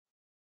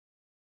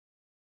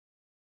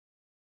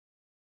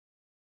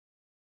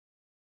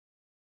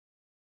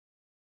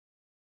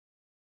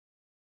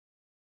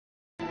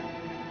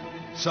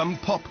Some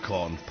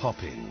popcorn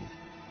popping.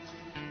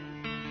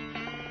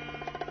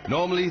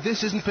 Normally,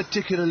 this isn't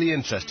particularly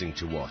interesting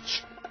to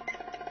watch.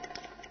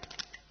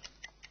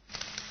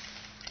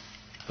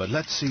 But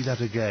let's see that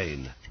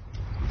again,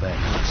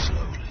 very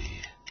slowly.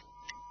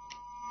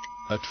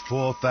 At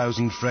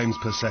 4,000 frames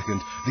per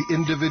second, the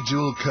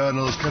individual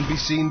kernels can be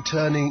seen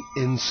turning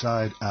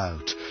inside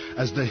out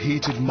as the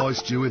heated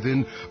moisture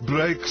within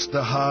breaks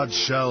the hard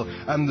shell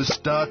and the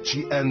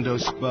starchy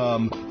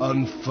endosperm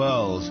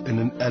unfurls in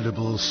an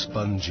edible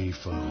spongy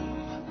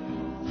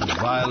foam. The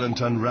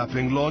violent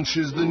unwrapping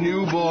launches the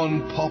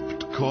newborn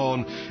popped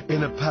corn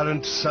in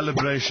apparent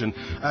celebration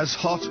as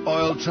hot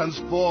oil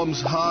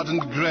transforms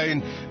hardened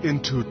grain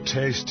into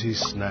tasty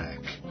snack.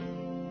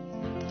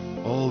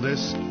 All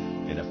this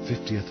in a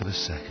 50th of a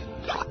second.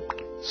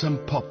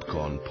 Some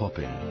popcorn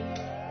popping.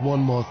 One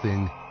more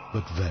thing,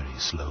 but very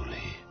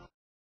slowly.